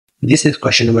This is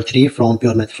question number 3 from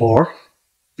Pure Math 4,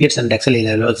 Pearson Edexcel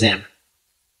IAL exam.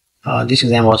 This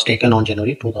exam was taken on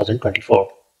January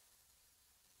 2024.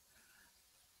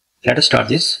 Let us start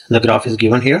this. The graph is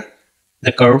given here.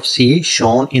 The curve C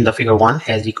shown in the figure 1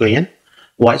 has equation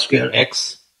y square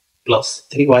x plus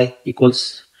 3y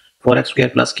equals 4x square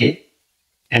plus k,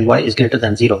 and y is greater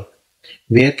than 0,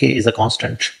 where k is a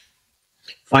constant.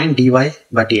 Find dy by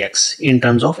dx in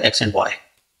terms of x and y.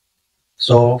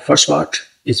 So first part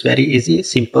is very easy,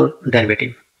 simple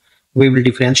derivative. We will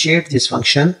differentiate this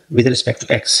function with respect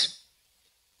to x.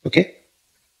 Okay,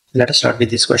 let us start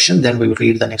with this question, then we will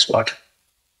read the next part.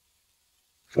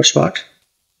 First part,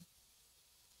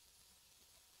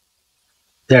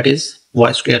 that is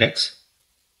y square x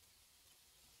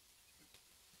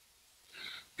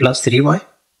plus 3y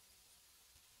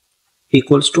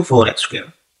equals to 4x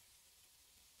square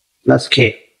plus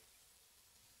k.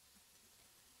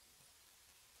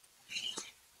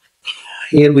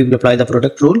 Here we will apply the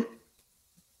product rule.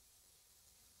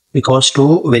 Because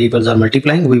two variables are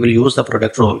multiplying, we will use the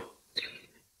product rule.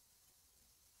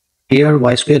 Here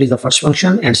y square is the first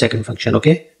function and second function.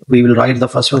 Okay, we will write the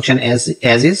first function as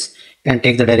is and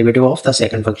take the derivative of the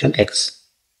second function x.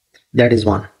 That is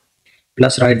 1.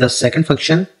 Plus write the second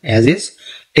function as is,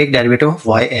 take derivative of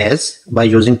y as by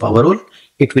using power rule.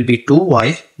 It will be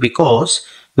 2y because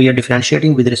we are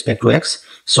differentiating with respect to x.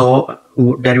 So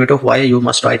derivative of y, you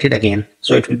must write it again.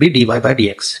 So it will be dy by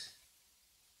dx.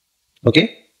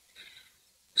 Okay.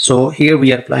 So here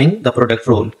we are applying the product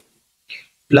rule.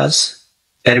 Plus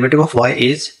derivative of y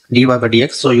is dy by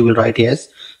dx. So you will write it as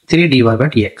 3 dy by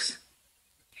dx.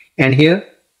 And here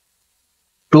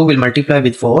 2 will multiply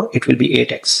with 4. It will be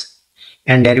 8x.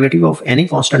 And derivative of any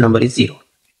constant number is 0.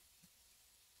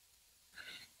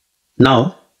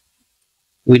 Now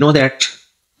we know that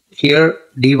here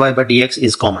dy by dx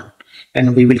is common,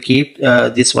 and we will keep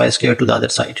this y square to the other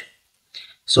side.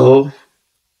 So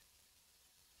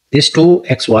this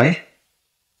 2xy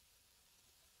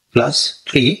plus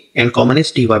 3 and common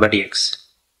is dy by dx.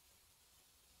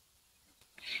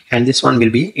 And this one will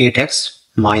be 8x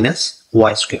minus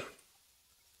y square.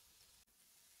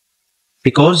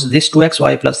 Because this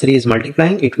 2xy plus 3 is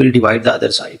multiplying, it will divide the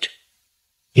other side.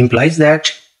 Implies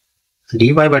that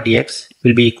dy by dx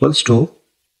will be equals to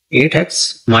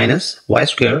 8x minus y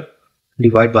square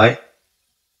divided by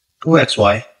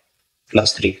 2xy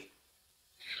plus 3.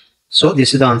 So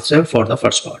this is the answer for the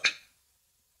first part.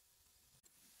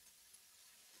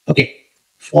 Okay,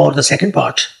 for the second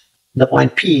part, the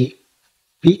point P,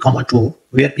 comma 2,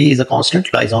 where P is a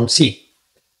constant, lies on C.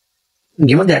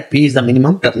 Given that P is the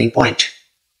minimum turning point.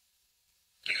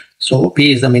 So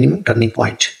P is the minimum turning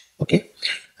point. Okay,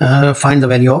 find the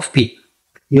value of P.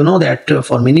 You know that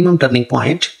for minimum turning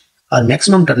point or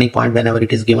maximum turning point, whenever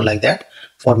it is given like that,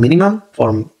 for minimum,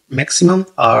 for maximum,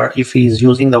 or if he is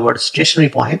using the word stationary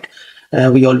point,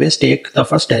 we always take the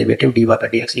first derivative dy by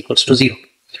dx equals to 0.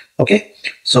 Okay,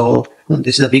 so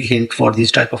this is a big hint for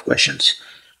these type of questions.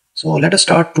 So let us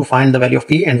start to find the value of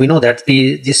P, and we know that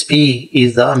this P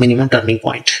is the minimum turning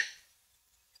point.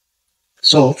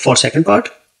 So for second part,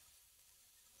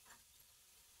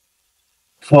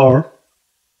 for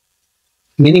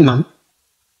minimum,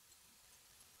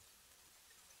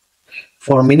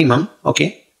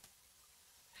 okay,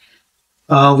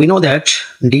 we know that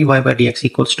dy by dx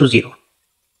equals to 0.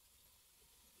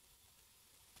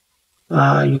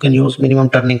 You can use minimum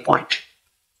turning point,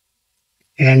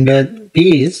 and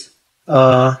P is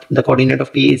the coordinate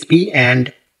of P is P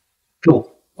and 2.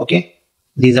 Okay,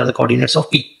 these are the coordinates of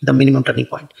P, the minimum turning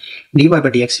point. Dy by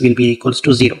dx will be equals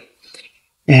to 0,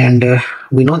 and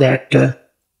we know that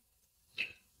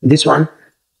this one.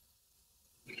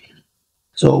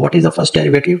 So what is the first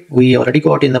derivative? We already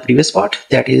got in the previous part.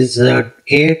 That is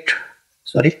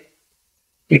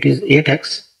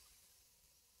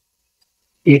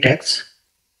 8x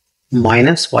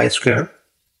minus y square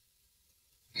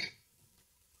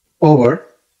over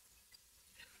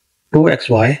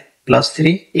 2xy plus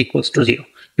 3 equals to 0.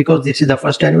 Because this is the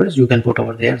first derivative, you can put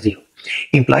over there 0.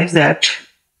 Implies that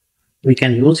we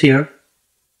can use here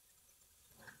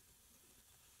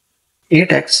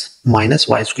 8x minus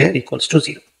y square equals to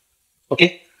 0.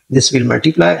 Okay, this will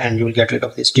multiply and you will get rid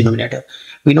of this denominator.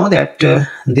 We know that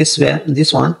this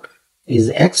one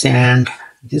is x and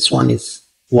this one is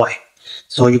y.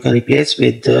 So you can replace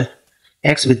with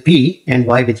x with p and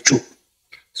y with 2.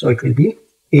 So it will be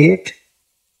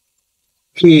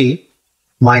 8p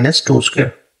minus 2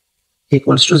 square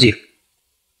equals to 0.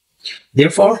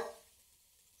 Therefore,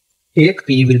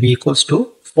 8p will be equals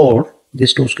to 4.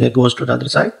 This 2 square goes to the other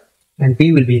side, and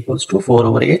p will be equals to 4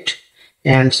 over 8,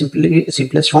 and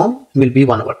simplest form will be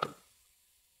 1 over 2.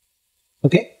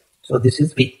 Okay, so this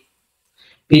is P.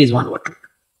 P is 1/2.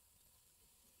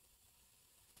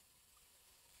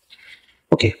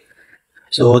 Okay,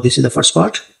 so this is the first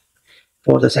part.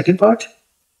 For the second part,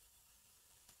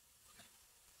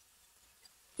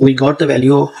 we got the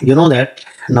value. You know that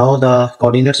now the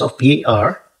coordinates of P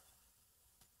are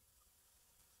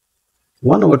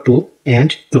 1/2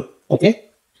 and 2. Okay,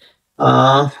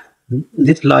 uh,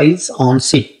 this lies on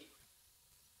C.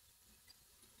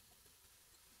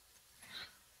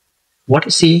 What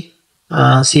is C?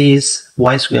 C is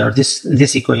y square.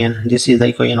 This equation. This is the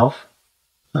equation of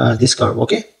this curve.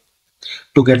 Okay.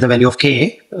 To get the value of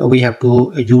k, we have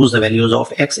to use the values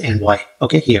of x and y.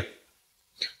 Okay, here.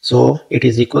 So it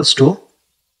is equals to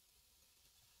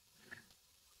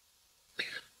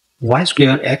y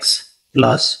square x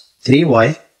plus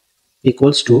 3y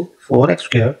equals to 4x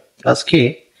square plus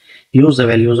k. Use the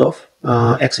values of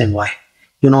x and y.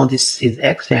 You know this is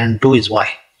x and 2 is y.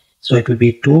 So it will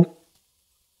be 2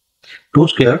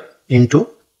 square into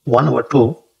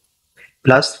 1/2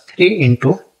 plus 3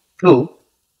 into 2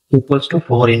 equals to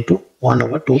 4 into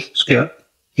 1/2 square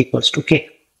equals to k.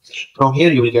 From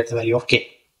here you will get the value of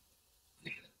k.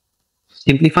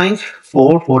 Simplifying,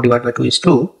 4 divided by 2 is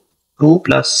 2. 2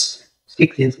 plus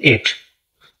 6 is 8.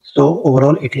 So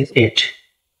overall it is 8.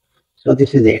 So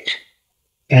this is 8.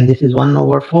 And this is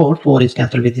 1/4. 4 is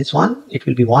cancelled with this one. It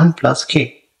will be 1 plus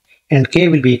k. And k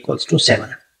will be equals to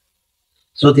 7.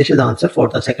 So this is the answer for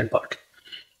the second part.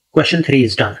 Question 3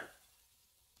 is done.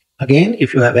 Again,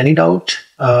 if you have any doubt,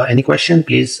 any question,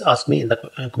 please ask me in the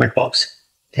comment box.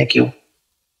 Thank you.